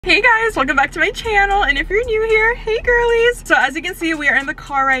Hey guys, welcome back to my channel, and if you're new here, hey girlies. So as you can see, we are in the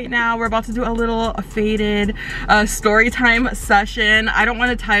car right now. We're about to do a little faded story time session. I don't want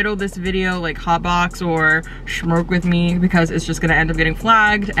to title this video like hotbox or smoke with me because it's just going to end up getting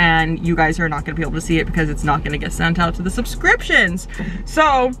flagged and you guys are not going to be able to see it because it's not going to get sent out to the subscriptions.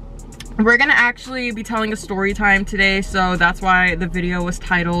 So we're gonna actually be telling a story time today, so that's why the video was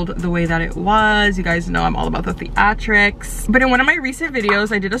titled the way that it was. You guys know I'm all about the theatrics. But in one of my recent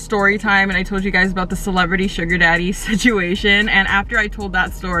videos, I did a story time and I told you guys about the celebrity sugar daddy situation. And after I told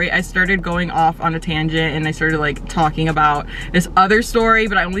that story, I started going off on a tangent and I started like talking about this other story,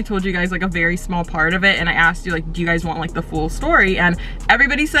 but I only told you guys like a very small part of it. And I asked you like, do you guys want like the full story? And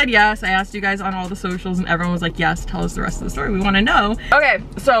everybody said yes. I asked you guys on all the socials and everyone was like, yes, tell us the rest of the story. We want to know. Okay,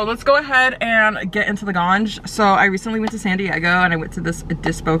 so let's go ahead and get into the ganj. So I recently went to San Diego and I went to this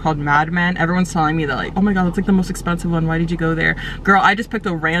dispo called Mad Men. Everyone's telling me that like, oh my god, that's like the most expensive one. Why did you go there? Girl, I just picked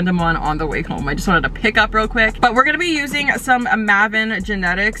a random one on the way home. I just wanted to pick up real quick. But we're gonna be using some Mavin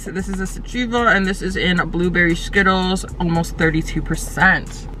genetics. This is a sativa and this is in blueberry Skittles, almost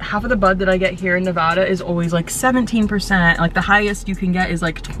 32%. Half of the bud that I get here in Nevada is always like 17%. Like the highest you can get is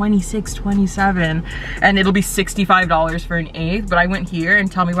like 26, 27, and it'll be $65 for an eighth. But I went here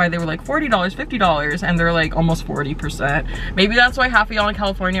and tell me why they were like $40, $50, and they're like almost 40%. Maybe that's why half of y'all in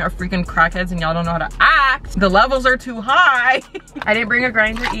California are freaking crackheads and y'all don't know how to act. The levels are too high. I didn't bring a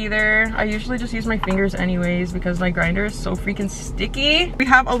grinder either. I usually just use my fingers anyways because my grinder is so freaking sticky. We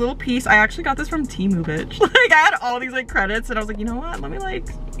have a little piece. I actually got this from Temu, bitch. Like I had all these like credits and I was like, you know what? Let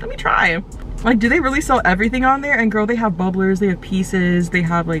me try. Like, do they really sell everything on there? And girl, they have bubblers, they have pieces, they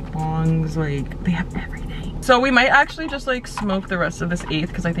have like bongs, like they have everything. So we might actually just like smoke the rest of this eighth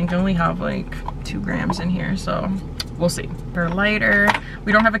because I think I only have like 2 grams in here, so we'll see. For lighter,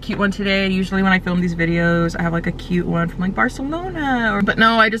 we don't have a cute one today. Usually when I film these videos, I have like a cute one from like Barcelona. But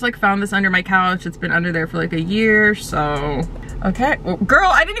no, I just like found this under my couch. It's been under there for like a year, so. Okay, well, girl,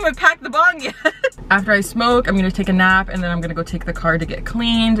 I didn't even pack the bong yet. After I smoke, I'm gonna take a nap and then I'm gonna go take the car to get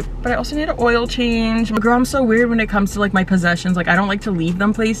cleaned. But I also need an oil change. Girl, I'm so weird when it comes to like my possessions. Like I don't like to leave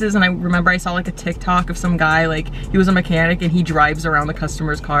them places. And I remember I saw like a TikTok of some guy, like he was a mechanic and he drives around the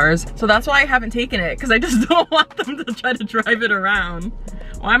customers' cars. So that's why I haven't taken it, because I just don't want them to try to drive it around.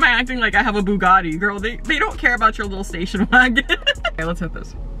 Why am I acting like I have a Bugatti? Girl, they don't care about your little station wagon. Okay, let's hit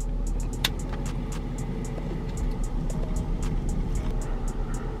this.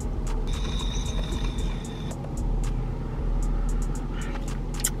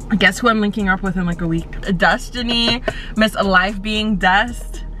 Guess who I'm linking up with in like a week? Destiny, Miss Life Being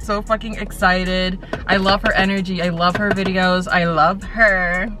Dest. So fucking excited. I love her energy. I love her videos. I love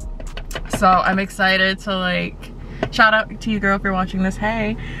her. So I'm excited to like, shout out to you girl if you're watching this,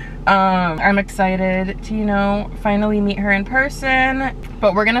 hey. I'm excited to, you know, finally meet her in person.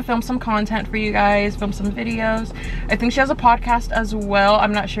 But we're gonna film some content for you guys, film some videos. I think she has a podcast as well.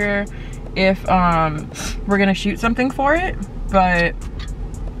 I'm not sure if we're gonna shoot something for it, but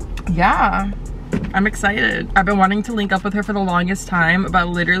yeah, I'm excited. I've been wanting to link up with her for the longest time, but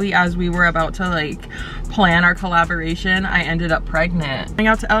literally as we were about to like plan our collaboration, I ended up pregnant. I'm going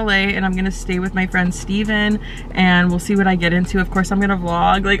out to LA and I'm gonna stay with my friend Steven and we'll see what I get into. Of course I'm gonna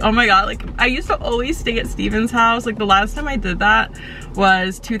vlog. Like, oh my god, like I used to always stay at Steven's house. Like the last time I did that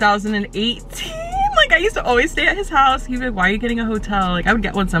was 2018. Like I used to always stay at his house. He'd be like, why are you getting a hotel? Like I would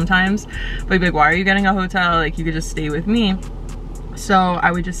get one sometimes, but he'd be like, why are you getting a hotel? Like you could just stay with me. So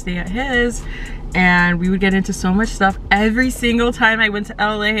I would just stay at his and we would get into so much stuff. Every single time I went to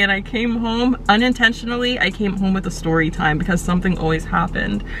LA and I came home, unintentionally, I came home with a story time because something always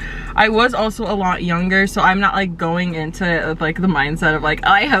happened. I was also a lot younger, so I'm not like going into like the mindset of like,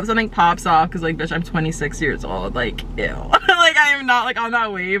 I hope something pops off because like, bitch, I'm 26 years old. Like, ew. Like I am not like on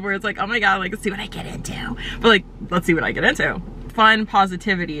that wave where it's like, oh my god, like let's see what I get into. But like, let's see what I get into. Fun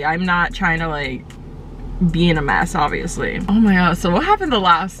positivity. I'm not trying to like be in a mess, obviously. Oh my god, so what happened the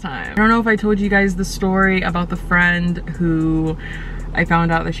last time? I don't know if I told you guys the story about the friend who I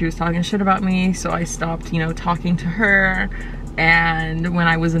found out that she was talking shit about me, so I stopped, you know, talking to her. And when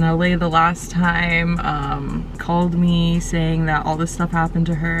I was in LA the last time, called me saying that all this stuff happened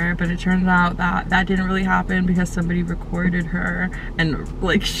to her, but it turned out that that didn't really happen because somebody recorded her and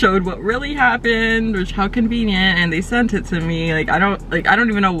like showed what really happened, which how convenient, and they sent it to me. Like I don't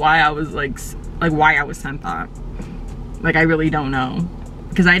even know why I was like why I was sent that. Like I really don't know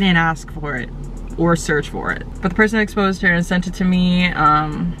because I didn't ask for it or search for it, but the person exposed her and sent it to me.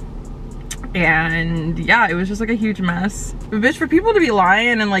 And yeah, it was just like a huge mess. But bitch, for people to be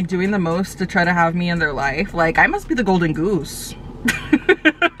lying and like doing the most to try to have me in their life, like I must be the golden goose.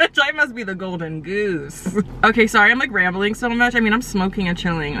 I must be the golden goose. Okay, sorry, I'm like rambling so much. I mean, I'm smoking and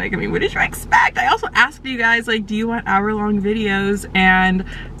chilling. Like, I mean, what did you expect? I also asked you guys, like, do you want hour-long videos? And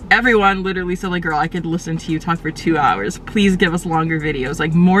everyone literally said, like, girl, I could listen to you talk for 2 hours. Please give us longer videos,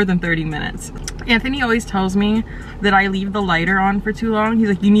 like more than 30 minutes. Anthony always tells me that I leave the lighter on for too long. He's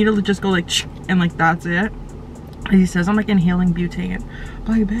like, you need to just go like, and like, that's it. And he says I'm like inhaling butane.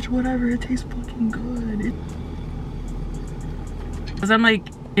 Like, bitch, whatever, it tastes fucking good. As I'm like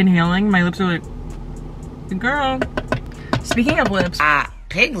inhaling, my lips are like, girl. Speaking of lips.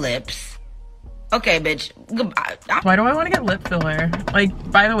 Pig lips? Okay, bitch, goodbye. Why do I want to get lip filler?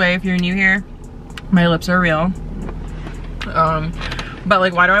 Like, by the way, if you're new here, my lips are real. But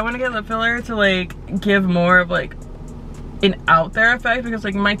like, why do I want to get lip filler? To like give more of like an out there effect, because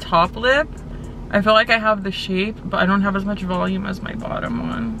like my top lip, I feel like I have the shape, but I don't have as much volume as my bottom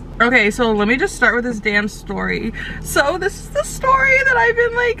one. Okay, so let me just start with this damn story. So this is the story that I've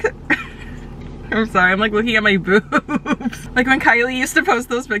been like, I'm sorry, I'm like looking at my boobs. Like when Kylie used to post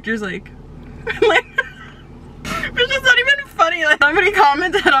those pictures, like it's just not even funny. Like somebody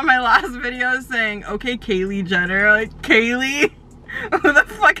commented on my last video saying, okay, Kylie Jenner, like Kylie? Who the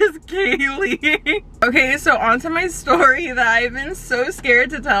fuck is Kaylee? Okay, so onto my story that I've been so scared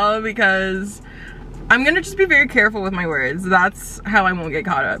to tell, because I'm gonna just be very careful with my words. That's how I won't get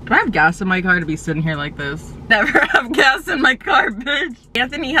caught up. Do I have gas in my car to be sitting here like this? Never have gas in my car, bitch.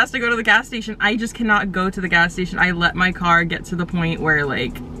 Anthony has to go to the gas station. I just cannot go to the gas station. I let my car get to the point where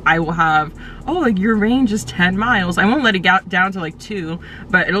like I will have, oh, like your range is 10 miles. I won't let it get down to like 2,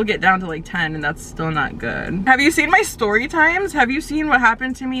 but it'll get down to like 10, and that's still not good. Have you seen my story times? Have you seen what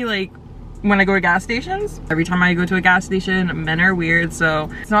happened to me like when I go to gas stations? Every time I go to a gas station, men are weird,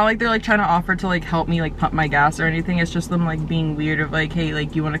 so it's not like they're like trying to offer to like help me like pump my gas or anything. It's just them like being weird of like, hey,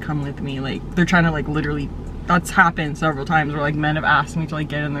 like, you want to come with me? Like they're trying to like literally, that's happened several times where like men have asked me to like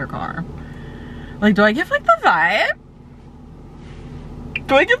get in their car. Like, do I give like the vibe?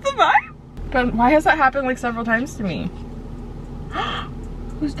 Do I give the vibe? But why has that happened like several times to me?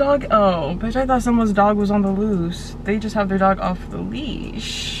 Whose dog? Oh, bitch, I thought someone's dog was on the loose. They just have their dog off the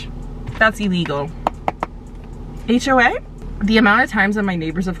leash. That's illegal. HOA? The amount of times that my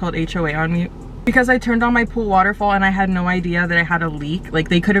neighbors have called HOA on me because I turned on my pool waterfall and I had no idea that I had a leak. Like,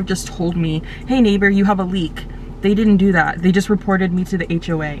 they could have just told me, hey neighbor, you have a leak. They didn't do that. They just reported me to the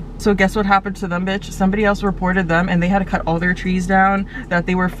HOA. So guess what happened to them, bitch? Somebody else reported them and they had to cut all their trees down that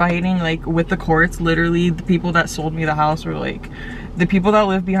they were fighting like with the courts. Literally, the people that sold me the house were like, the people that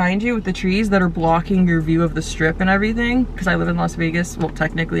live behind you with the trees that are blocking your view of the strip and everything. Because I live in Las Vegas. Well,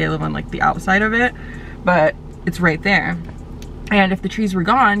 technically I live on like the outside of it, but it's right there. And if the trees were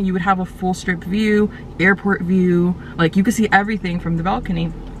gone, you would have a full strip view, airport view. Like you could see everything from the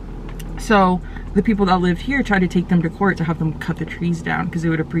balcony. So the people that lived here tried to take them to court to have them cut the trees down because they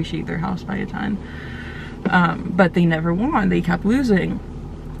would appreciate their house by a ton. But they never won. They kept losing.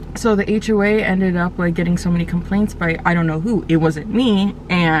 So the HOA ended up like getting so many complaints by I don't know who. It wasn't me,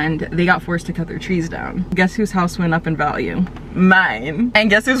 and they got forced to cut their trees down. Guess whose house went up in value? Mine. And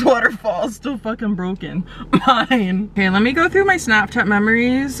guess whose waterfall is still fucking broken? Mine. Okay, let me go through my Snapchat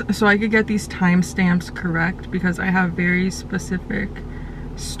memories so I could get these timestamps correct, because I have very specific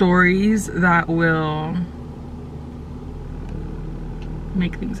stories that will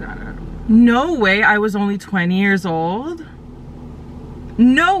make things add up. No way I was only 20 years old.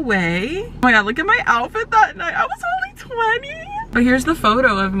 No way. Oh my god, look at my outfit that night. I was only 20. But here's the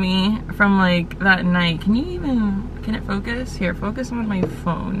photo of me from like that night. Can it focus? Here, focus on my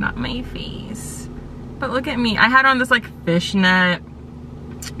phone, not my face. But look at me. I had on this like fishnet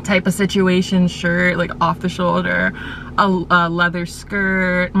type of situation shirt, like off the shoulder, a leather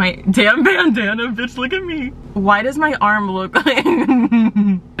skirt, my damn bandana, bitch, look at me. Why does my arm look like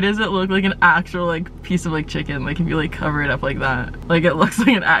why does it look like an actual like piece of like chicken? Like if you like cover it up like that, like it looks like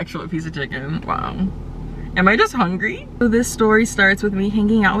an actual piece of chicken. Wow. Am I just hungry? So this story starts with me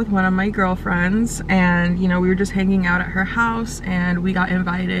hanging out with one of my girlfriends, and you know, we were just hanging out at her house and we got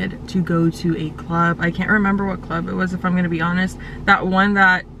invited to go to a club. I can't remember what club it was, if I'm gonna be honest. That one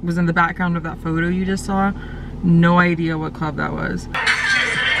that was in the background of that photo you just saw, no idea what club that was.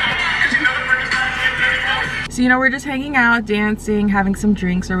 So, you know, we're just hanging out, dancing, having some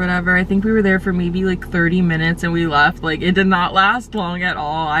drinks or whatever. I think we were there for maybe like 30 minutes and we left. Like, it did not last long at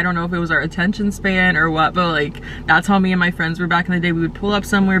all. I don't know if it was our attention span or what, but like, that's how me and my friends were back in the day. We would pull up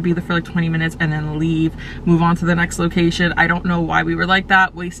somewhere, be there for like 20 minutes and then leave, move on to the next location. I don't know why we were like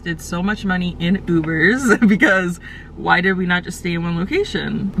that. Wasted so much money in Ubers because why did we not just stay in one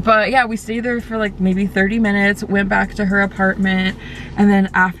location? But yeah, we stayed there for like maybe 30 minutes, went back to her apartment, and then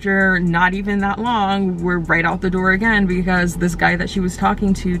after not even that long, we're right out the door again because this guy that she was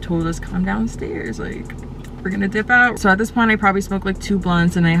talking to told us come downstairs, like we're gonna dip out. So at this point I probably smoked like 2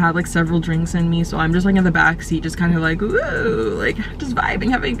 blunts and I had like several drinks in me, so I'm just like in the back seat just kind of like woo, like just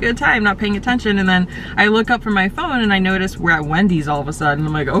vibing, having a good time, not paying attention. And then I look up from my phone and I notice we're at Wendy's all of a sudden.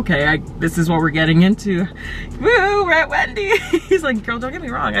 I'm like, okay, this is what we're getting into. Woo, we're at Wendy's. He's like, girl, don't get me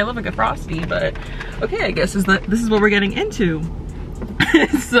wrong, I love a good Frosty, but okay, I guess this is what we're getting into.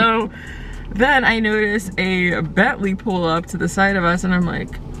 So then I notice a Bentley pull up to the side of us and I'm like,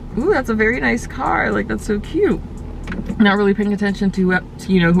 ooh, that's a very nice car, like that's so cute. Not really paying attention to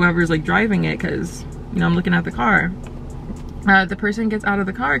you know, whoever's like driving it, because you know I'm looking at the car. The person gets out of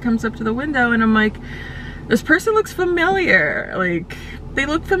the car, comes up to the window, and I'm like, this person looks familiar, like they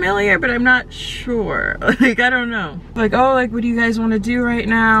look familiar, but I'm not sure. Like I don't know. Like, oh, like what do you guys want to do right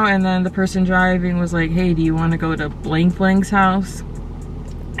now? And then the person driving was like, hey, do you want to go to blank blank's house?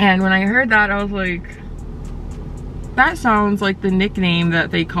 And when I heard that, I was like, that sounds like the nickname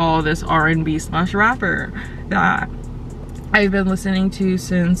that they call this R&B/rapper that I've been listening to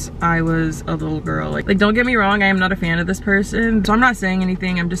since I was a little girl. Like don't get me wrong, I am not a fan of this person, so I'm not saying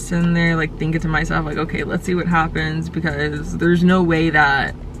anything. I'm just sitting there like thinking to myself like, okay, let's see what happens, because there's no way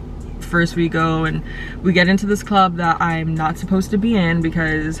that first we go and we get into this club that I'm not supposed to be in,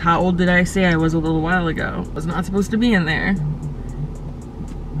 because how old did I say I was a little while ago? I was not supposed to be in there.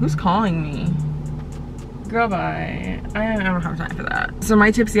 Who's calling me? Girl, bye. I don't have time for that. So my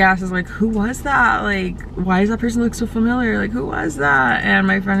tipsy ass is like, who was that? Like, why does that person look so familiar? Like, who was that? And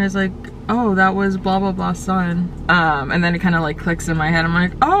my friend is like, oh, that was blah blah blah's son. And then it kind of like clicks in my head. I'm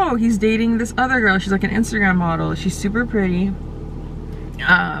like, oh, he's dating this other girl. She's like an Instagram model. She's super pretty. But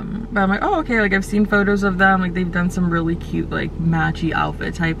I'm like, oh, okay, like I've seen photos of them. Like they've done some really cute like matchy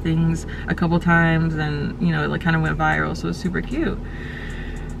outfit type things a couple times, and you know, it like kind of went viral, so it's super cute.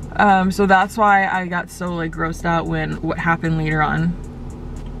 So that's why I got so like grossed out when what happened later on,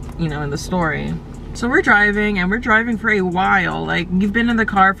 you know, in the story. So we're driving, and we're driving for a while. Like we've been in the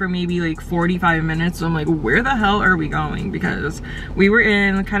car for maybe like 45 minutes. So I'm like, where the hell are we going? Because we were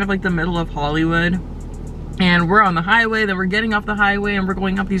in kind of like the middle of Hollywood, and we're on the highway, then we're getting off the highway and we're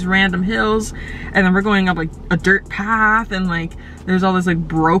going up these random hills, and then we're going up like a dirt path, and like there's all this like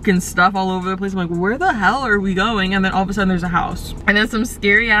broken stuff all over the place. I'm like, where the hell are we going? And then all of a sudden there's a house, and then some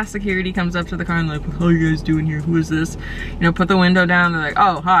scary ass security comes up to the car and like, what are you guys doing here? Who is this? You know, put the window down. They're like,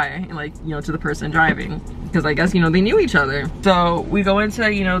 oh, hi, and like, you know, to the person driving, because I guess, you know, they knew each other. So we go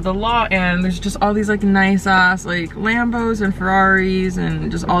into, you know, the lot, and there's just all these like nice ass like Lambos and Ferraris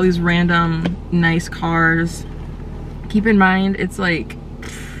and just all these random nice cars. Keep in mind, it's like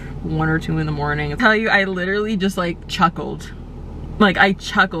 1 or 2 in the morning. I tell you, I literally just like chuckled. Like I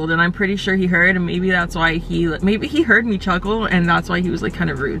chuckled, and I'm pretty sure he heard, and maybe that's why maybe he heard me chuckle, and that's why he was like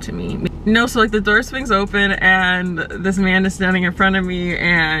kind of rude to me. No, so like the door swings open and this man is standing in front of me,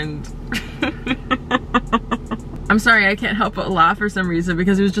 and I'm sorry, I can't help but laugh for some reason,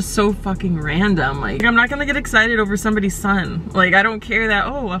 because it was just so fucking random. Like, I'm not gonna get excited over somebody's son. Like, I don't care that,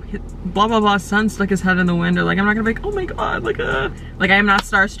 oh, blah blah blah's son stuck his head in the window. Like, I'm not gonna be like, oh my god, like I am not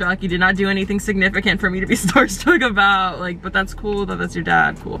starstruck. You did not do anything significant for me to be starstruck about. Like, but that's cool that that's your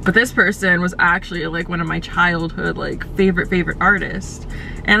dad, cool. But this person was actually like one of my childhood like favorite artists.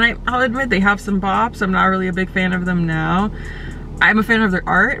 And I'll admit they have some bops. I'm not really a big fan of them now. I'm a fan of their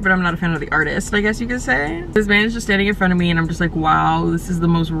art, but I'm not a fan of the artist, I guess you could say. This man is just standing in front of me, and I'm just like, wow, this is the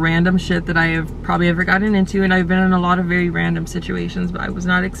most random shit that I have probably ever gotten into, and I've been in a lot of very random situations, but I was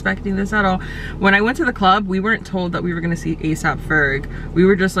not expecting this at all. When I went to the club, we weren't told that we were gonna see A$AP Ferg. We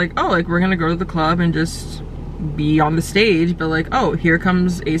were just like, oh, like we're gonna go to the club and just be on the stage, but like, oh, here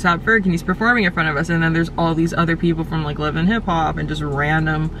comes A$AP Ferg and he's performing in front of us, and then there's all these other people from like Love and Hip Hop and just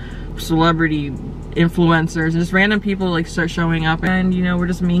random celebrity influencers and just random people like start showing up, and you know, we're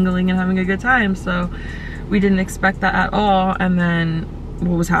just mingling and having a good time. So we didn't expect that at all, and then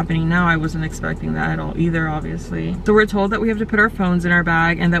what was happening now, I wasn't expecting that at all either, obviously. So we're told that we have to put our phones in our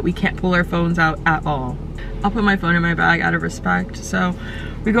bag and that we can't pull our phones out at all. I'll put my phone in my bag out of respect. So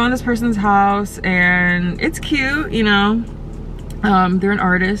we go in this person's house, and it's cute, you know. They're an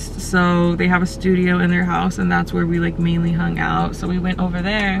artist, so they have a studio in their house, and that's where we like mainly hung out. So we went over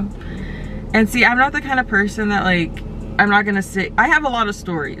there. And see, I'm not the kind of person that like, I'm not gonna sit, I have a lot of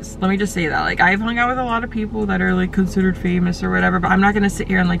stories, let me just say that. Like, I've hung out with a lot of people that are like considered famous or whatever, but I'm not gonna sit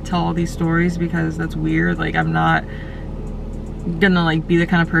here and like tell all these stories, because that's weird. Like, I'm not gonna like be the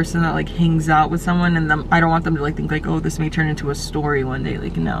kind of person that like hangs out with someone and then I don't want them to like think like, oh, this may turn into a story one day.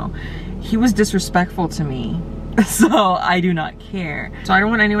 Like, no, he was disrespectful to me. So I do not care. So I don't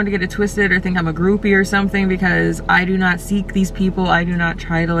want anyone to get it twisted or think I'm a groupie or something, because I do not seek these people. I do not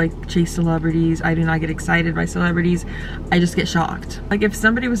try to like chase celebrities. I do not get excited by celebrities. I just get shocked. Like if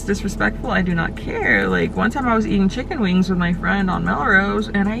somebody was disrespectful, I do not care. Like one time I was eating chicken wings with my friend on Melrose,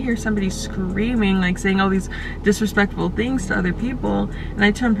 and I hear somebody screaming, like saying all these disrespectful things to other people, and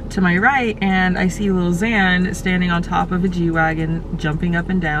I turn to my right and I see Lil Xan standing on top of a G-Wagon, jumping up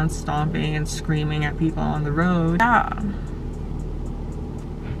and down, stomping and screaming at people on the road. Yeah.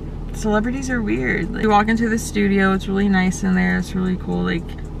 Celebrities are weird. Like, you walk into the studio, it's really nice in there, it's really cool. Like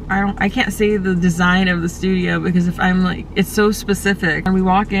I can't say the design of the studio, because if I'm like, it's so specific. And we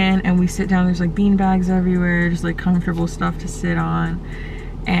walk in and we sit down, there's like bean bags everywhere, just like comfortable stuff to sit on.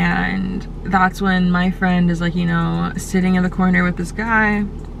 And that's when my friend is like, you know, sitting in the corner with this guy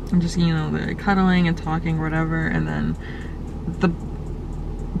and just, you know, they're cuddling and talking or whatever. And then the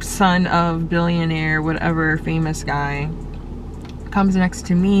son of billionaire, whatever, famous guy comes next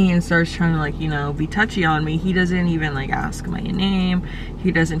to me and starts trying to like, you know, be touchy on me. He doesn't even like ask my name.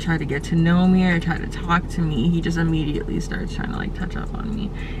 He doesn't try to get to know me or try to talk to me. He just immediately starts trying to like touch up on me.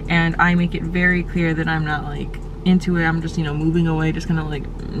 And I make it very clear that I'm not like into it. I'm just, you know, moving away, just kind of like,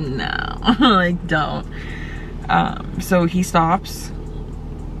 no, like don't. So he stops,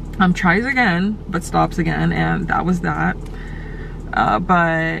 tries again, but stops again, and that was that.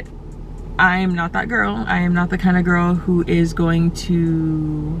 But I'm not that girl. I am not the kind of girl who is going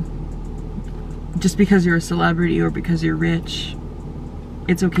to, just because you're a celebrity or because you're rich,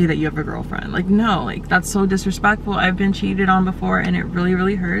 it's okay that you have a girlfriend. Like, no, like that's so disrespectful. I've been cheated on before and it really,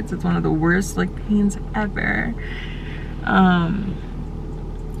 really hurts. It's one of the worst like pains ever. And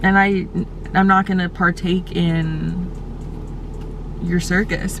I'm not gonna partake in your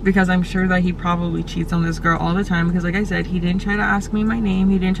circus, because I'm sure that he probably cheats on this girl all the time, because like I said, he didn't try to ask me my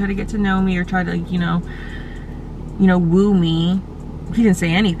name, he didn't try to get to know me or try to like, you know, woo me. He didn't say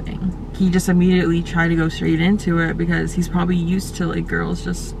anything. He just immediately tried to go straight into it, because he's probably used to like girls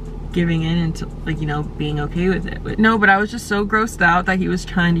just giving in and to like, you know, being okay with it. But no, but I was just so grossed out that he was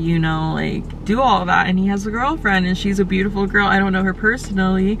trying to, you know, like do all that. And he has a girlfriend and she's a beautiful girl. I don't know her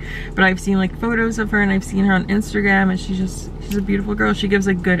personally, but I've seen like photos of her and I've seen her on Instagram, and she's a beautiful girl. She gives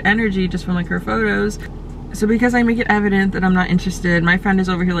like good energy just from like her photos. So because I make it evident that I'm not interested, my friend is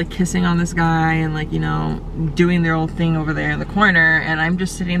over here like kissing on this guy and like, you know, doing their old thing over there in the corner, and I'm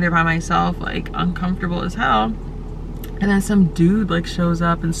just sitting there by myself like uncomfortable as hell. And then some dude like shows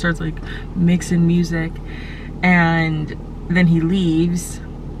up and starts like mixing music, and then he leaves,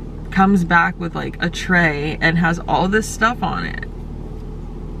 comes back with like a tray and has all this stuff on it.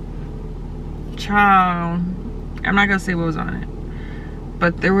 Ciao. I'm not gonna say what was on it,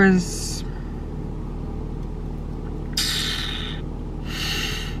 but there was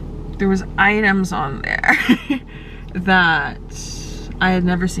items on there that I had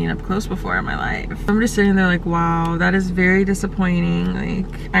never seen up close before in my life. I'm just sitting there like, wow, that is very disappointing. Like,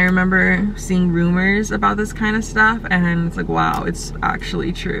 I remember seeing rumors about this kind of stuff, and it's like, wow, it's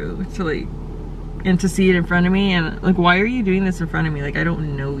actually true. To like, and to see it in front of me, and like, why are you doing this in front of me? Like, I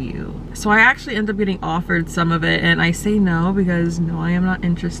don't know you. So I actually end up getting offered some of it, and I say no, because no, I am not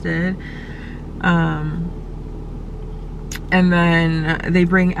interested. And then they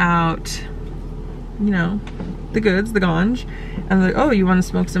bring out, you know, the goods, the ganj, and they're like, oh, you want to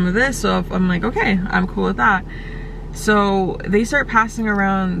smoke some of this? So I'm like, okay, I'm cool with that. So they start passing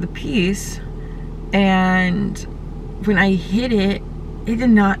around the piece, and when I hit it, it did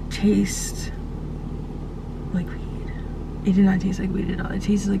not taste like weed. It did not taste like weed at all. It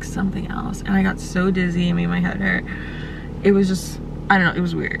tasted like something else, and I got so dizzy, it made my head hurt. It was just, I don't know, it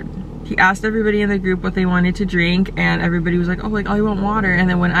was weird. He asked everybody in the group what they wanted to drink, and everybody was like, oh, like, oh, you want water? And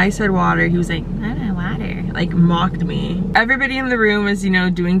then when I said water, he was like, I don't know, water. Like, mocked me. Everybody in the room is, you know,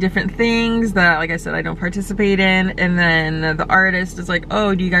 doing different things that, like I said, I don't participate in. And then the artist is like,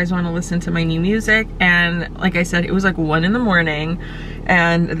 oh, do you guys want to listen to my new music? And like I said, it was like 1 in the morning,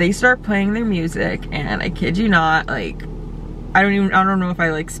 and they start playing their music, and I kid you not, like, I don't know if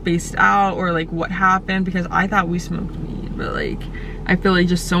I like spaced out or like what happened, because I thought we smoked weed, but like, I feel like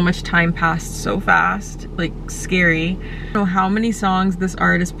just so much time passed so fast, like scary. I don't know how many songs this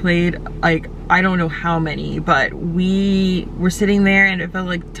artist played, like I don't know how many, but we were sitting there and it felt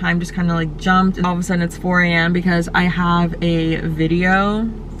like time just kind of like jumped, and all of a sudden it's 4 a.m. because I have a video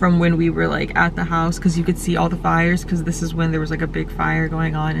from when we were like at the house, because you could see all the fires, because this is when there was like a big fire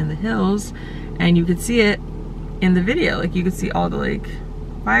going on in the hills, and you could see it in the video. Like, you could see all the like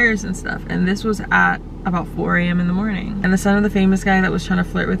fires and stuff. And this was at about 4 a.m. in the morning. And the son of the famous guy that was trying to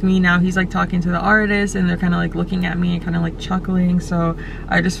flirt with me, now he's like talking to the artist and they're kind of like looking at me and kind of like chuckling. So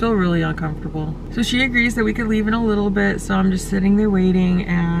I just feel really uncomfortable. So she agrees that we could leave in a little bit. So I'm just sitting there waiting,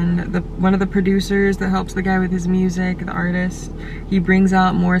 and one of the producers that helps the guy with his music, the artist, he brings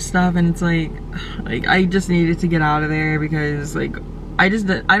out more stuff, and it's like I just needed to get out of there because like I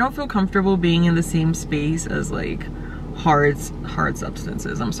don't feel comfortable being in the same space as like hard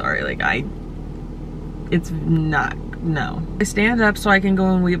substances. I'm sorry, like it's not, no. I stand up so I can go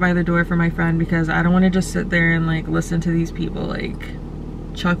and wait by the door for my friend because I don't want to just sit there and like listen to these people like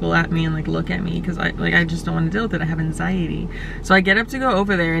chuckle at me and like look at me, because I just don't want to deal with it. I have anxiety. So I get up to go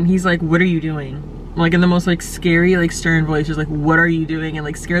over there and he's like, "What are you doing?" Like in the most like scary, like stern voice, just like, "What are you doing?" And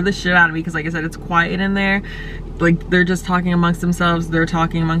like scared the shit out of me because like I said, it's quiet in there. Like they're just talking amongst themselves. They're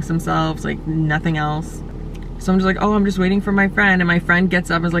talking amongst themselves, like nothing else. So I'm just like, oh, I'm just waiting for my friend. And my friend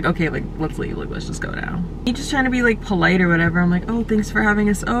gets up and is like, okay, like let's leave, like let's just go now. He's just trying to be like polite or whatever. I'm like, oh, thanks for having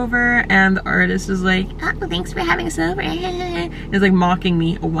us over. And the artist is like, oh, thanks for having us over. He's like mocking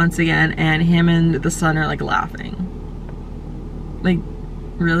me once again, and him and the son are like laughing. Like,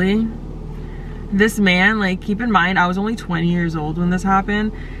 really? This man, like, keep in mind, I was only 20 years old when this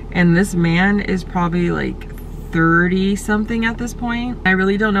happened, and this man is probably like 30 something at this point. I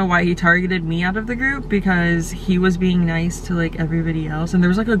really don't know why he targeted me out of the group, because he was being nice to like everybody else. And there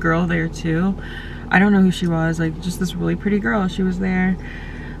was like a girl there too. I don't know who she was, like just this really pretty girl. She was there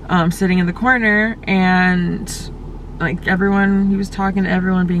sitting in the corner, and like everyone, he was talking to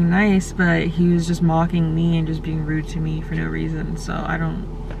everyone, being nice, but he was just mocking me and just being rude to me for no reason. So I don't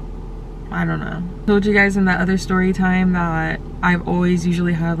know. I told you guys in that other story time that I've always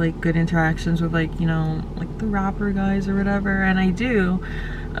usually had like good interactions with like, you know, like the rapper guys or whatever, and I do.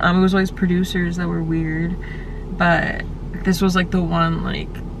 It was always producers that were weird, but this was like the one like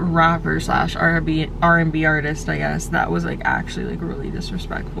rapper slash R&B artist, I guess, that was like actually like really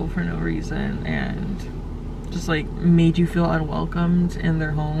disrespectful for no reason and just like made you feel unwelcomed in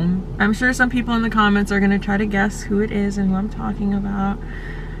their home. I'm sure some people in the comments are gonna try to guess who it is and who I'm talking about.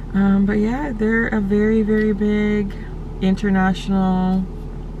 But yeah, they're a very, very big internationally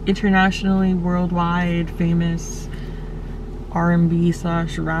worldwide famous R&B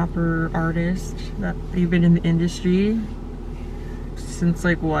slash rapper artist that they've been in the industry since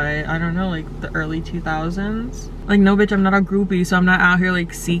like what, I don't know, like the early 2000s. Like, no bitch, I'm not a groupie, so I'm not out here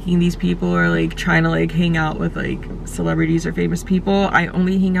like seeking these people or like trying to like hang out with like celebrities or famous people. I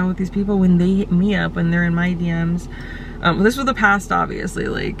only hang out with these people when they hit me up, when they're in my DMs. This was the past, obviously.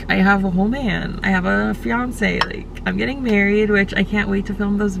 Like, I have a whole man, I have a fiance, like I'm getting married, which I can't wait to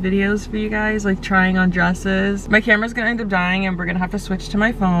film those videos for you guys, like trying on dresses. My camera's gonna end up dying and we're gonna have to switch to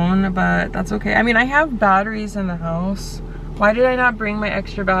my phone, but that's okay. I mean, I have batteries in the house. Why did I not bring my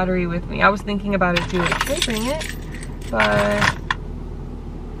extra battery with me? I was thinking about it too, like, should I bring it? But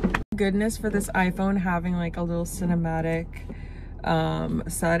goodness for this iPhone having like a little cinematic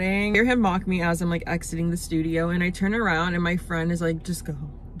setting. I hear him mock me as I'm like exiting the studio, and I turn around and my friend is like, just go,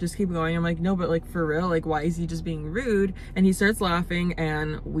 just keep going. I'm like, no, but like for real, like why is he just being rude? And he starts laughing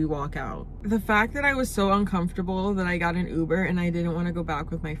and we walk out. The fact that I was so uncomfortable that I got an Uber and I didn't want to go back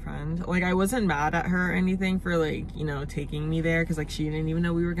with my friend, like I wasn't mad at her or anything for like, you know, taking me there, because like she didn't even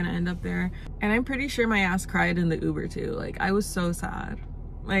know we were gonna end up there. And I'm pretty sure my ass cried in the Uber too. Like I was so sad.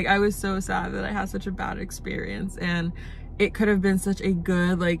 Like I was so sad that I had such a bad experience, and it could have been such a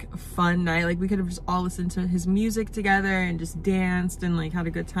good, like, fun night. Like, we could have just all listened to his music together and just danced and, like, had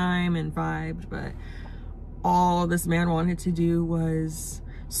a good time and vibed. But all this man wanted to do was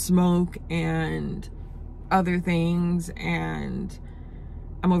smoke and other things. And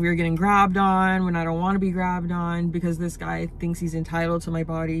I'm over here getting grabbed on when I don't want to be grabbed on, because this guy thinks he's entitled to my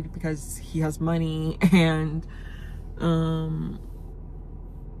body because he has money. And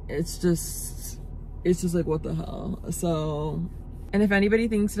it's just like, what the hell? So, and if anybody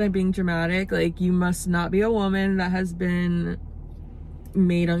thinks that I'm being dramatic, like, you must not be a woman that has been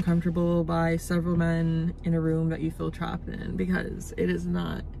made uncomfortable by several men in a room that you feel trapped in, because it is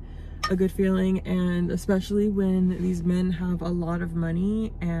not a good feeling. And especially when these men have a lot of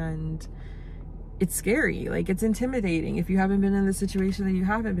money, and it's scary, like it's intimidating. If you haven't been in the situation, then you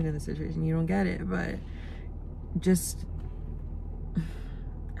haven't been in the situation, you don't get it. But just,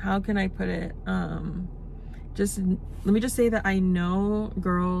 how can I put it? Just let me just say that I know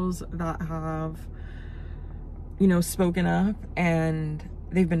girls that have, you know, spoken up and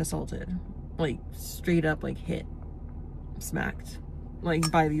they've been assaulted, like straight up, like hit, smacked,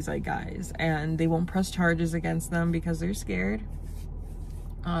 like by these like guys, and they won't press charges against them because they're scared.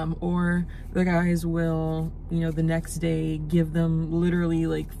 Or the guys will, you know, the next day give them literally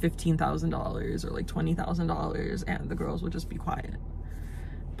like $15,000 or like $20,000, and the girls will just be quiet.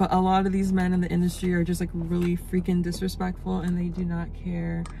 But a lot of these men in the industry are just like really freaking disrespectful, and they do not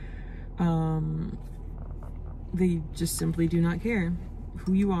care. They just simply do not care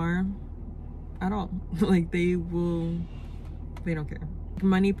who you are at all. Like they don't care.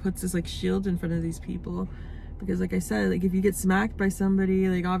 Money puts this like shield in front of these people, because like I said, like if you get smacked by somebody,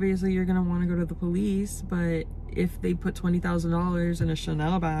 like obviously you're gonna want to go to the police. But if they put $20,000 in a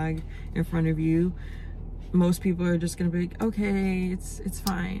Chanel bag in front of you, most people are just gonna be like, okay, it's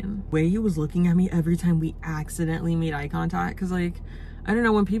fine. The way he was looking at me every time we accidentally made eye contact, because like, I don't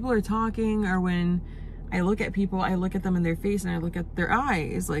know, when people are talking or when I look at people, I look at them in their face and I look at their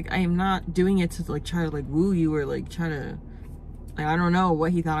eyes. Like I am not doing it to like try to like woo you or like try to, like, I don't know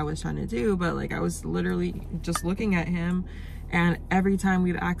what he thought I was trying to do, but like I was literally just looking at him, and every time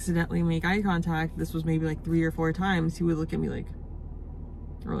we'd accidentally make eye contact, this was maybe like 3 or 4 times, he would look at me like,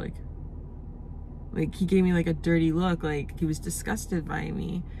 or like he gave me like a dirty look, like he was disgusted by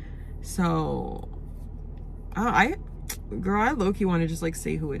me. So girl, I low-key want to just like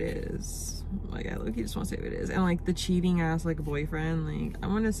say who it is. Like I low-key just want to say who it is. And like the cheating ass like boyfriend, like I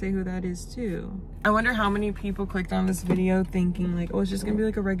want to say who that is too. I wonder how many people clicked on this video thinking like, oh, it's just gonna be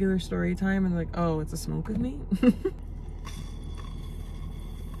like a regular story time, and like, oh, it's a smoke with me.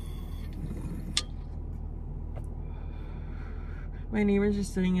 My neighbor's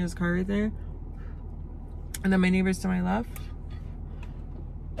just sitting in his car right there, and then my neighbors to my left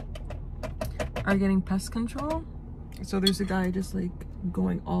are getting pest control. So there's a guy just like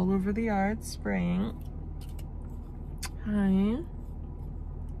going all over the yard spraying. Hi.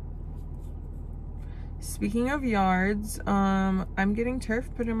 Speaking of yards, I'm getting turf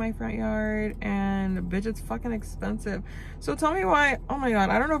put in my front yard, and bitch, it's fucking expensive. So tell me why. Oh my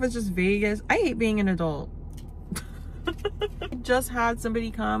god, I don't know if it's just Vegas. I hate being an adult. I just had somebody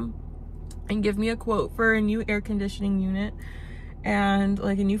come and give me a quote for a new air conditioning unit and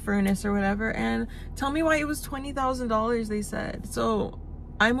like a new furnace or whatever, and tell me why it was $20,000, they said. So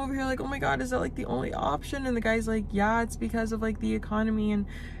I'm over here like, oh my god, is that like the only option? And the guy's like, yeah, it's because of like the economy and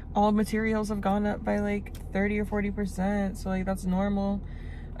all materials have gone up by like 30 or 40%, so like that's normal.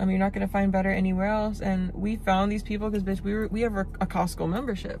 You're not gonna find better anywhere else. And we found these people because bitch, we have a Costco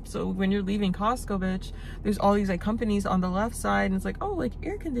membership. So when you're leaving Costco, bitch, there's all these like companies on the left side, and it's like, oh, like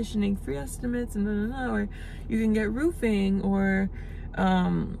air conditioning, free estimates, and or you can get roofing, or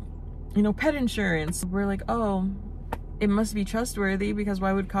you know, pet insurance. We're like, oh, it must be trustworthy, because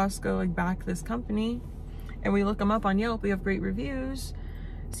why would Costco like back this company? And we look them up on Yelp. We have great reviews,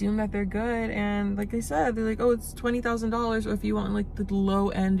 assume that they're good, and like I said, they're like, oh, it's $20,000, or if you want like the low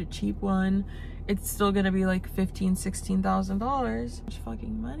end cheap one, it's still gonna be like $15,000-$16,000. Much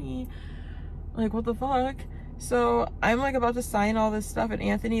fucking money, like what the fuck? So I'm like about to sign all this stuff, and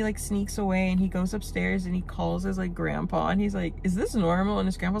Anthony like sneaks away, and he goes upstairs and he calls his like grandpa, and he's like, is this normal? And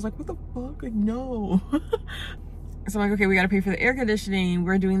his grandpa's like, what the fuck, like no. So I'm like, okay, we got to pay for the air conditioning.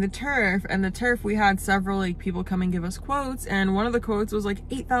 We're doing the turf, and the turf, we had several like people come and give us quotes, and one of the quotes was like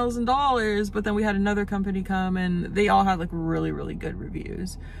 $8,000, but then we had another company come and they all had like really, really good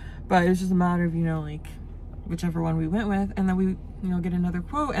reviews. But it was just a matter of, you know, like whichever one we went with, and then we, you know, get another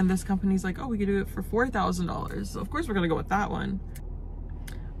quote, and this company's like, oh, we could do it for $4,000. So of course we're gonna go with that one.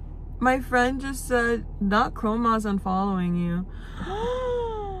 My friend just said, not Chroma's unfollowing you.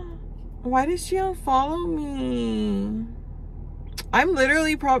 Why did she unfollow me? I'm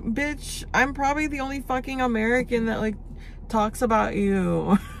literally bitch, I'm probably the only fucking American that like talks about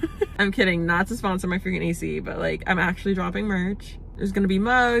you. I'm kidding, not to sponsor my freaking AC, but like I'm actually dropping merch. There's gonna be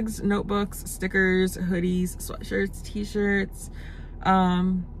mugs, notebooks, stickers, hoodies, sweatshirts, t-shirts.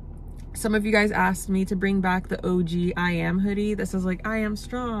 Some of you guys asked me to bring back the OG I Am hoodie that says like, I am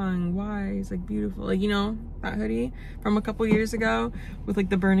strong, wise, like beautiful, like, you know, that hoodie from a couple years ago with like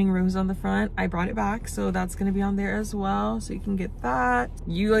the burning rose on the front. I brought it back, so that's gonna be on there as well, so you can get that.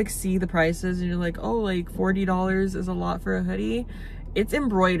 You like see the prices and you're like, oh, like $40 is a lot for a hoodie. It's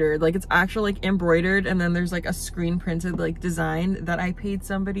embroidered, like it's actually like embroidered, and then there's like a screen printed like design that I paid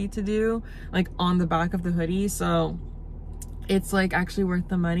somebody to do like on the back of the hoodie, so it's like actually worth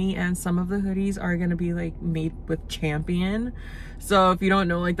the money. And some of the hoodies are gonna be like made with Champion, so if you don't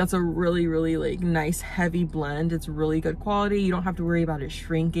know, like that's a really, really like nice heavy blend. It's really good quality. You don't have to worry about it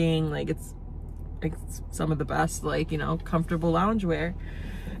shrinking. Like it's some of the best, like, you know, comfortable loungewear.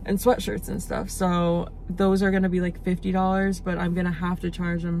 and sweatshirts and stuff. So those are gonna be like $50, but I'm gonna have to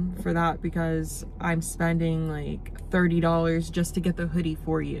charge them for that because I'm spending like $30 just to get the hoodie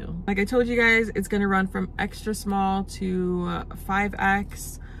for you. Like I told you guys, it's gonna run from extra small to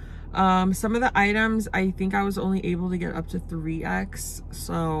 5X. Some of the items I think I was only able to get up to 3X,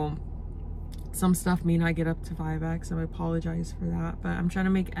 so some stuff may not get up to 5X, so I apologize for that, but I'm trying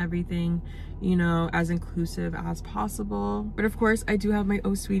to make everything, you know, as inclusive as possible. But of course, I do have my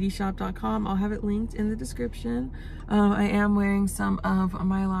ohsweetieshop.com. I'll have it linked in the description. I am wearing some of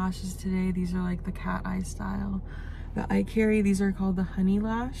my lashes today. These are like the cat eye style that I carry. These are called the honey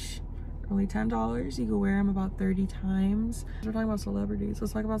lash. Only $10. You can wear them about 30 times. We're talking about celebrities.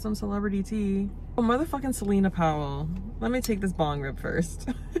 Let's talk about some celebrity tea. Oh, motherfucking Selena Powell. Let me take this bong rip first.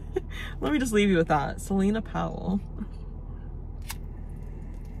 Let me just leave you with that. Selena Powell.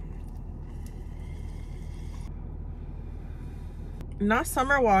 Not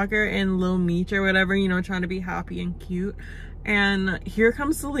Summer Walker and Lil Meech or whatever, you know, trying to be happy and cute. And here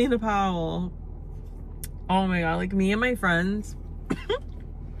comes Selena Powell. Oh my god, like me and my friends,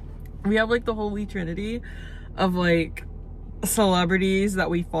 we have like the holy trinity of like celebrities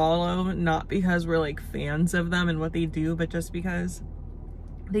that we follow, not because we're like fans of them and what they do, but just because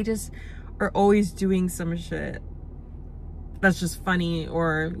they just are always doing some shit that's just funny.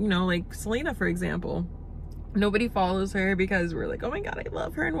 Or, you know, like Selena, for example. Nobody follows her because we're like, oh my god, I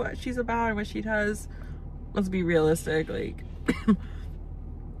love her and what she's about and what she does. Let's be realistic, like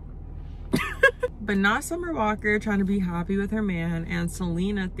but not Summer Walker trying to be happy with her man, and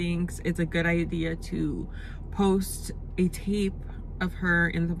Selena thinks it's a good idea to post a tape of her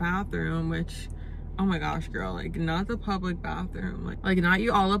in the bathroom, which, oh my gosh, girl, like not the public bathroom, like not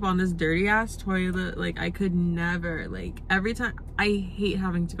you all up on this dirty ass toilet. Like I could never, like every time, I hate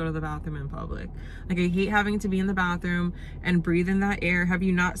having to go to the bathroom in public. Like I hate having to be in the bathroom and breathe in that air. Have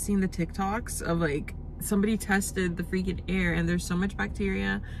you not seen the TikToks of like somebody tested the freaking air and there's so much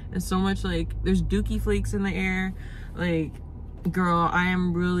bacteria and so much, like there's dookie flakes in the air. Like girl, I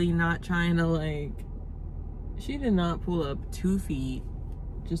am really not trying to, like, she did not pull up 2 feet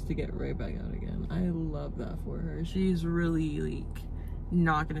just to get right back out again. I love that for her. She's really like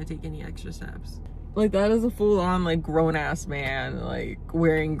not gonna take any extra steps. Like that is a full-on like grown-ass man, like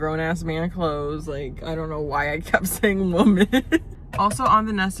wearing grown-ass man clothes. Like I don't know why I kept saying woman. Also on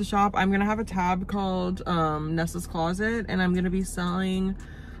the Nesta shop, I'm gonna have a tab called Nesta's Closet, and I'm gonna be selling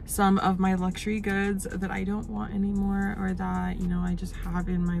some of my luxury goods that I don't want anymore, or that, you know, I just have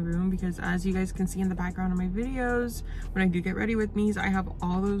in my room, because as you guys can see in the background of my videos, when I do get ready with me's, I have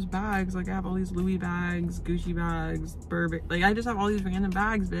all those bags. Like I have all these Louis bags, Gucci bags, Burberry, like I just have all these random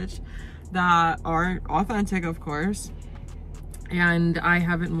bags, bitch, that aren't authentic, of course. And I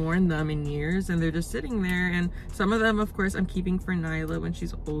haven't worn them in years, and they're just sitting there. And some of them, of course, I'm keeping for Nyla when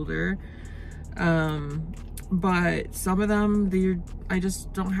she's older. But some of them, I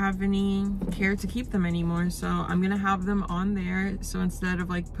just don't have any care to keep them anymore. So I'm gonna have them on there. So instead of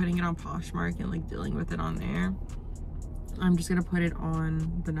like putting it on Poshmark and like dealing with it on there, I'm just gonna put it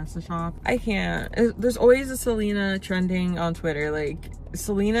on the Nesta shop. I can't. There's always a Selena trending on Twitter. Like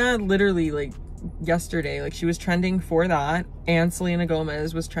Selena literally, like yesterday, like she was trending for that, and Selena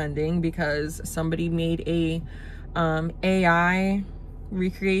Gomez was trending because somebody made a AI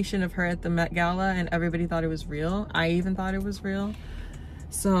recreation of her at the Met Gala, and everybody thought it was real. I even thought it was real.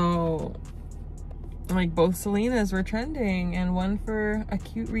 So like both Selenas were trending, and one for a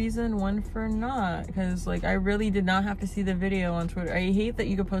cute reason, one for not, because like I really did not have to see the video on Twitter. I hate that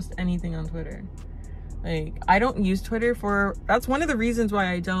you could post anything on Twitter. Like I don't use Twitter for, that's one of the reasons why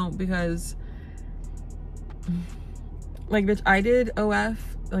I don't, because like bitch, I did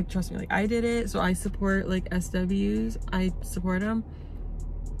OF, like trust me, like I did it, so I support like SWs, I support them,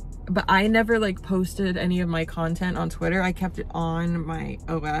 but I never like posted any of my content on Twitter. I kept it on my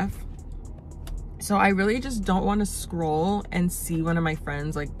OF. So I really just don't want to scroll and see one of my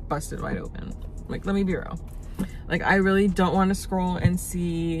friends like busted wide open. Like, let me be real. Like, I really don't want to scroll and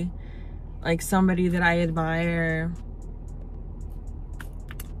see like somebody that I admire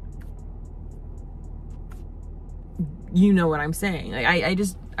you know what I'm saying. Like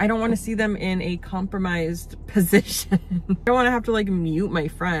I don't want to see them in a compromised position. I don't want to have to like mute my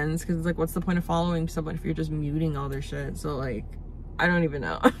friends, because it's like, what's the point of following someone if you're just muting all their shit? So like, I don't even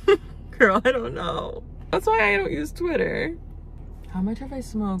know. Girl, I don't know. That's why I don't use Twitter. How much have I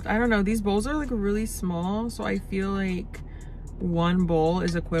smoked? I don't know. These bowls are like really small, so I feel like one bowl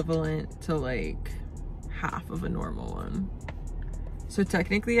is equivalent to like half of a normal one. So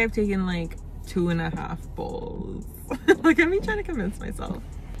technically I've taken like 2.5 bowls. Look at me trying to convince myself.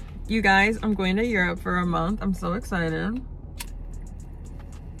 You guys, I'm going to Europe for a month. I'm so excited.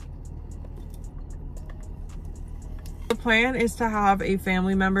 plan is to have a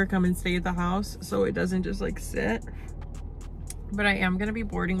family member come and stay at the house so it doesn't just like sit. But I am gonna be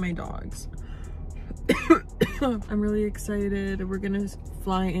boarding my dogs. I'm really excited. We're gonna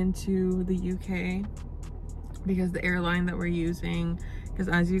fly into the UK because the airline that we're using, because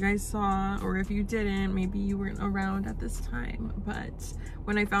as you guys saw, or if you didn't, maybe you weren't around at this time, but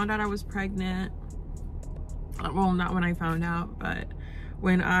when I found out I was pregnant, well, not when I found out, but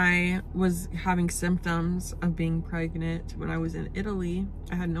when I was having symptoms of being pregnant when I was in Italy,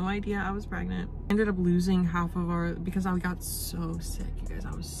 I had no idea I was pregnant. I ended up losing half of our, because I got so sick, you guys.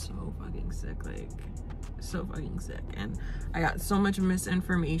 I was so fucking sick, like so fucking sick. And I got so much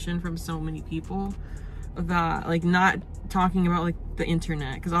misinformation from so many people that, like, not talking about like the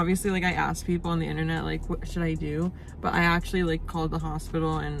internet, because obviously like I asked people on the internet like what should I do, but I actually like called the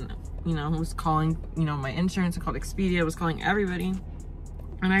hospital and, you know, was calling, you know, my insurance. I called Expedia, was calling everybody.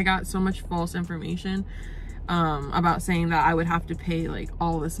 And I got so much false information about saying that I would have to pay like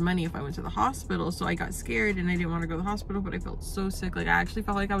all this money if I went to the hospital. So I got scared and I didn't want to go to the hospital, but I felt so sick. Like I actually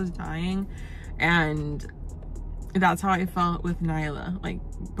felt like I was dying. And that's how I felt with Nyla. Like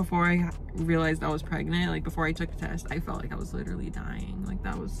before I realized I was pregnant, like before I took the test, I felt like I was literally dying. Like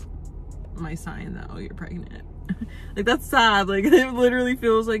that was my sign that, oh, you're pregnant. Like that's sad. Like it literally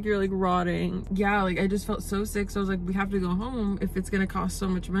feels like you're like rotting. Yeah, like I just felt so sick, so I was like, we have to go home if it's gonna cost so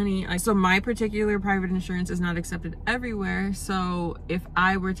much money. So my particular private insurance is not accepted everywhere, so if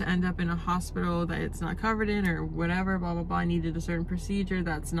I were to end up in a hospital that it's not covered in or whatever, blah blah blah, I needed a certain procedure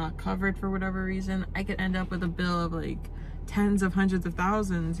that's not covered for whatever reason, I could end up with a bill of like tens of hundreds of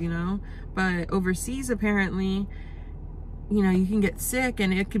thousands, you know. But overseas, apparently, you know, you can get sick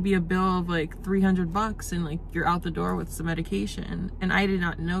and it could be a bill of like $300 and like you're out the door with some medication. And I did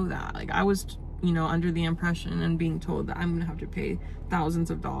not know that. Like I was, you know, under the impression and being told that I'm gonna have to pay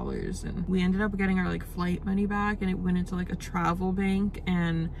thousands of dollars. And we ended up getting our like flight money back, and it went into like a travel bank,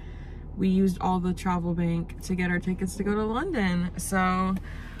 and we used all the travel bank to get our tickets to go to London. So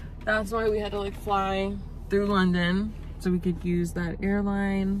that's why we had to like fly through London so we could use that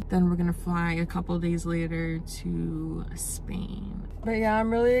airline. Then we're gonna fly a couple days later to Spain. But yeah, I'm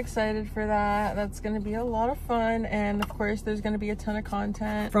really excited for that. That's gonna be a lot of fun. And of course, there's gonna be a ton of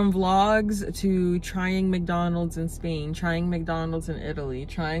content, from vlogs to trying McDonald's in Spain, trying McDonald's in Italy,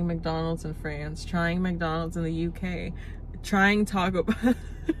 trying McDonald's in France, trying McDonald's in the UK, trying Taco Bell.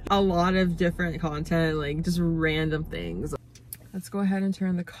 A lot of different content, like just random things. Let's go ahead and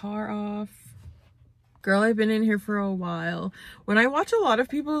turn the car off. Girl, I've been in here for a while. When I watch a lot of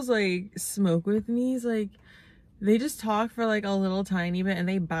people's like smoke with me's, like they just talk for like a little tiny bit and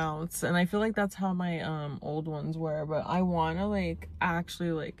they bounce. And I feel like that's how my old ones were. But I wanna like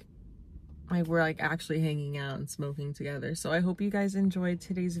actually like we're like actually hanging out and smoking together. So I hope you guys enjoyed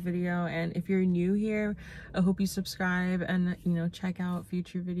today's video. And if you're new here, I hope you subscribe and, you know, check out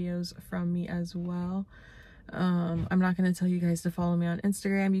future videos from me as well. I'm not going to tell you guys to follow me on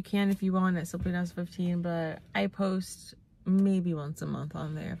Instagram. You can if you want at simplynas15, but I post maybe once a month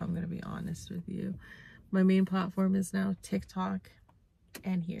on there, if I'm going to be honest with you. My main platform is now TikTok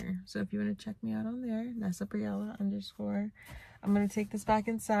and here. So if you want to check me out on there, Nessa_Briella_. I'm going to take this back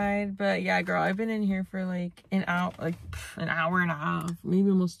inside. But yeah, girl, I've been in here for like an hour and a half, maybe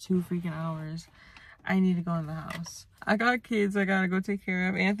almost 2 freaking hours. I need to go in the house. I got kids I gotta go take care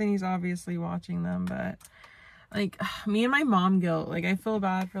of. Anthony's obviously watching them, but like me and my mom guilt, like I feel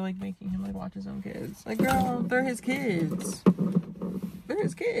bad for like making him like watch his own kids. Like girl, they're his kids. They're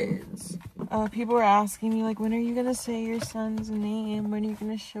his kids. People were asking me like, when are you gonna say your son's name? When are you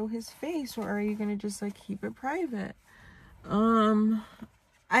gonna show his face? Or are you gonna just like keep it private? I'm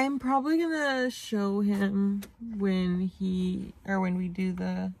probably gonna show him when we do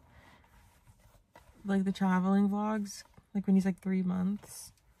the like the traveling vlogs, like when he's like 3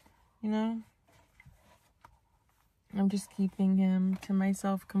 months, you know. I'm just keeping him to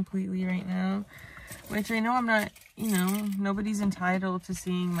myself completely right now, which I know I'm not, you know, nobody's entitled to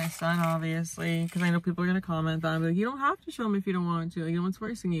seeing my son, obviously, because I know people are going to comment that I'm like, you don't have to show him if you don't want to, like, no one's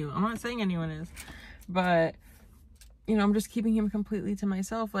forcing you. I'm not saying anyone is, but, you know, I'm just keeping him completely to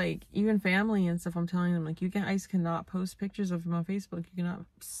myself. Like, even family and stuff, I'm telling them, like, you guys cannot post pictures of him on Facebook. You cannot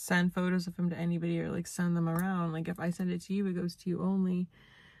send photos of him to anybody or, like, send them around. Like, if I send it to you, it goes to you only.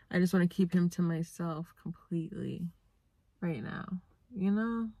 I just want to keep him to myself completely right now, you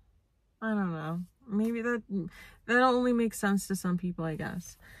know. I don't know, maybe that only makes sense to some people, I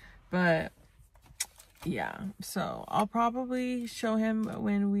guess, but yeah. So I'll probably show him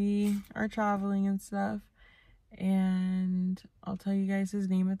when we are traveling and stuff, and I'll tell you guys his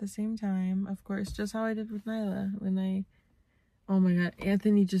name at the same time, of course, just how I did with Nyla when I Oh my god,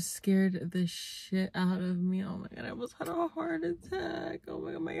 Anthony just scared the shit out of me. Oh my god, I almost had a heart attack. Oh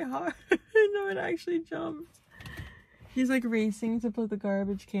my god, my heart. No, it actually jumped. He's like racing to put the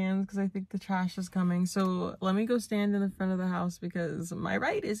garbage cans because I think the trash is coming. So let me go stand in the front of the house because my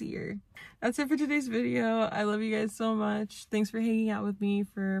ride is here. That's it for today's video. I love you guys so much. Thanks for hanging out with me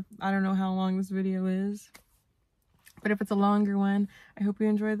for, I don't know how long this video is. But if it's a longer one, I hope you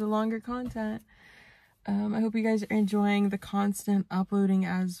enjoy the longer content. I hope you guys are enjoying the constant uploading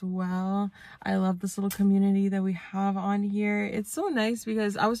as well. I love this little community that we have on here. It's so nice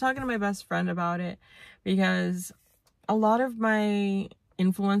because I was talking to my best friend about it because a lot of my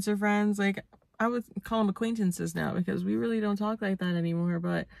influencer friends, like I would call them acquaintances now because we really don't talk like that anymore,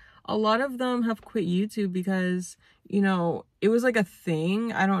 but a lot of them have quit YouTube because, you know, it was like a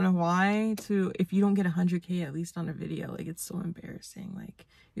thing. I don't know why if you don't get 100K at least on a video, like it's so embarrassing. Like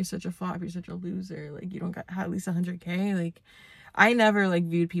you're such a flop, you're such a loser. Like you don't got at least 100K. Like I never like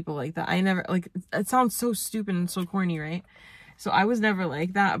viewed people like that. I never like, it sounds so stupid and so corny, right? So I was never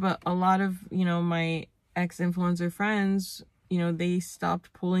like that, but a lot of, you know, my ex-influencer friends, you know, they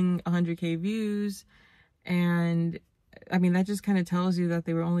stopped pulling 100K views, and I mean that just kind of tells you that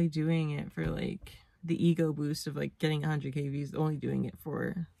they were only doing it for like the ego boost of like getting 100K views, only doing it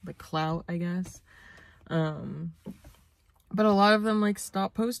for the clout, I guess. But a lot of them like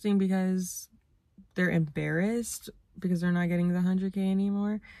stop posting because they're embarrassed because they're not getting the 100K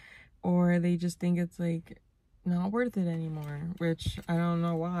anymore, or they just think it's like not worth it anymore, which I don't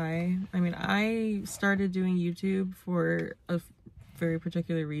know why. I mean, I started doing YouTube for a very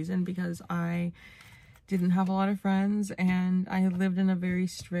particular reason because I didn't have a lot of friends and I lived in a very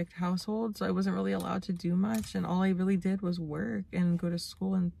strict household, so I wasn't really allowed to do much, and all I really did was work and go to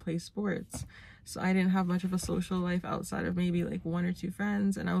school and play sports. So I didn't have much of a social life outside of maybe like 1 or 2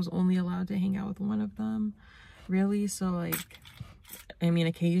 friends, and I was only allowed to hang out with one of them, really. So like, I mean,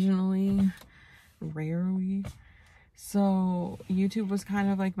 occasionally, rarely. So YouTube was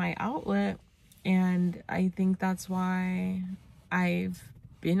kind of like my outlet, and I think that's why I've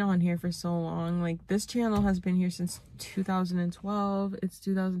been on here for so long. Like this channel has been here since 2012. It's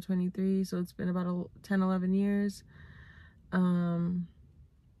 2023, so it's been about 10-11 years.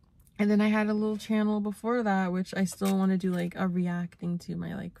 And then I had a little channel before that, which I still want to do like a reacting to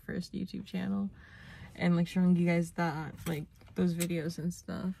my like first YouTube channel and like showing you guys that, like those videos and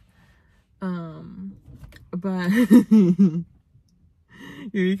stuff. But here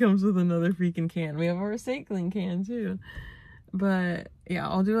he comes with another freaking can. We have a recycling can too. But yeah,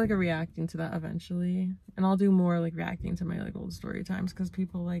 I'll do like a reacting to that eventually, and I'll do more like reacting to my like old story times because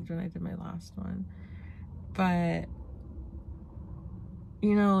people liked when I did my last one. But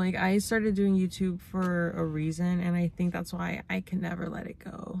you know, like I started doing YouTube for a reason, and I think that's why I can never let it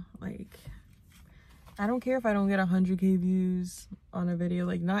go. Like I don't care if I don't get 100K views on a video.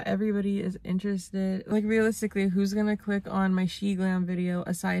 Like not everybody is interested. Like realistically, who's gonna click on my She Glam video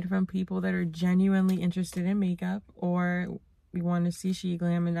aside from people that are genuinely interested in makeup, or we want to see She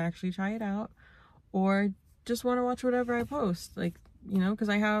Glam and actually try it out, or just want to watch whatever I post? Like, you know, because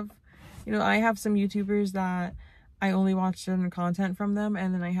I have some YouTubers that I only watch certain content from them,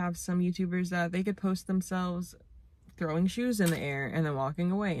 and then I have some YouTubers that they could post themselves throwing shoes in the air and then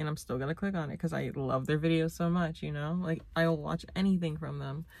walking away, and I'm still gonna click on it because I love their videos so much, you know? Like I'll watch anything from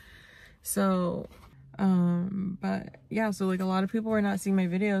them. So but yeah, so like a lot of people were not seeing my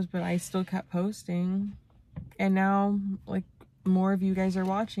videos, but I still kept posting, and now like more of you guys are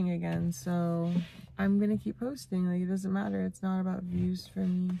watching again, so I'm gonna keep posting. Like it doesn't matter, it's not about views for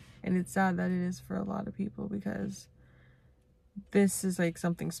me, and it's sad that it is for a lot of people because this is like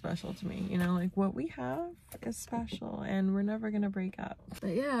something special to me, you know? Like what we have is special and we're never gonna break up.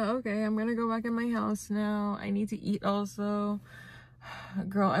 But yeah, okay, I'm gonna go back in my house now. I need to eat also.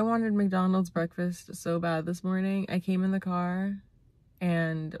 Girl, I wanted McDonald's breakfast so bad this morning. I came in the car,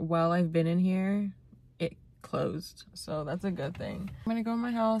 and while I've been in here, it closed, so that's a good thing. I'm gonna go in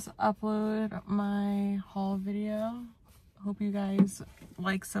my house, upload my haul video. Hope you guys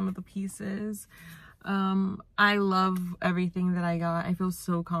like some of the pieces. I love everything that I got. I feel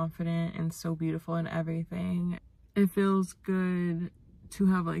so confident and so beautiful in everything. It feels good to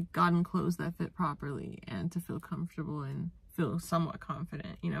have like gotten clothes that fit properly and to feel comfortable and feel somewhat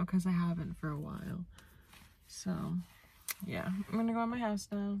confident, you know, because I haven't for a while. So yeah, I'm gonna go in my house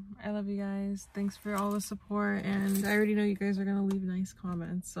now. I love you guys. Thanks for all the support, and I already know you guys are gonna leave nice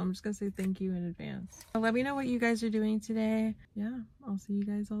comments, so I'm just gonna say thank you in advance. Let me know what you guys are doing today. Yeah, I'll see you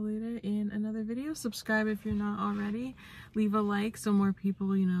guys all later in another video. Subscribe if you're not already. Leave a like so more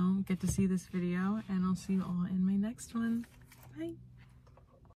people, you know, get to see this video, and I'll see you all in my next one. Bye.